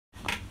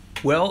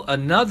Well,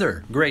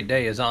 another great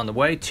day is on the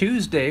way.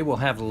 Tuesday we'll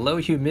have low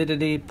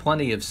humidity,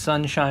 plenty of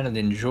sunshine, an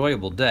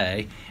enjoyable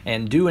day.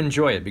 And do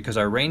enjoy it because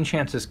our rain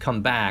chances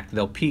come back.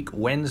 They'll peak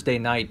Wednesday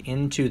night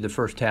into the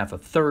first half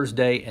of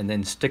Thursday and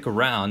then stick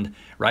around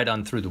right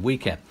on through the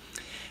weekend.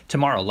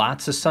 Tomorrow,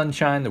 lots of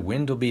sunshine. The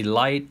wind will be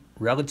light,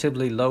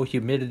 relatively low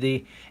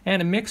humidity, and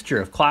a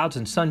mixture of clouds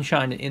and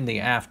sunshine in the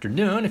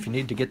afternoon. If you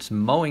need to get some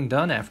mowing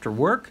done after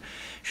work,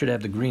 should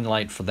have the green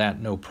light for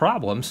that, no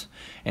problems.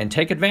 And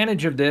take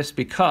advantage of this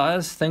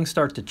because things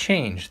start to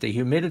change. The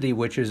humidity,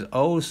 which is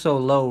oh so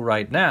low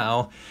right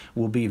now,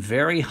 will be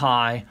very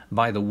high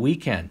by the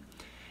weekend.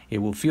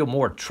 It will feel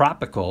more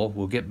tropical.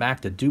 We'll get back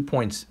to dew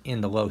points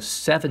in the low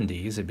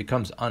 70s. It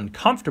becomes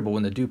uncomfortable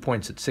when the dew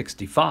point's at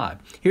 65.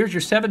 Here's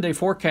your 7-day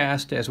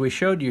forecast as we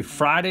showed you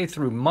Friday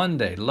through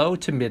Monday. Low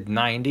to mid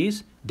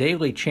 90s.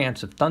 Daily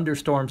chance of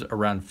thunderstorms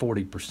around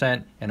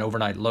 40% and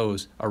overnight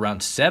lows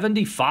around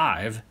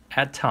 75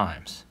 at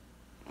times.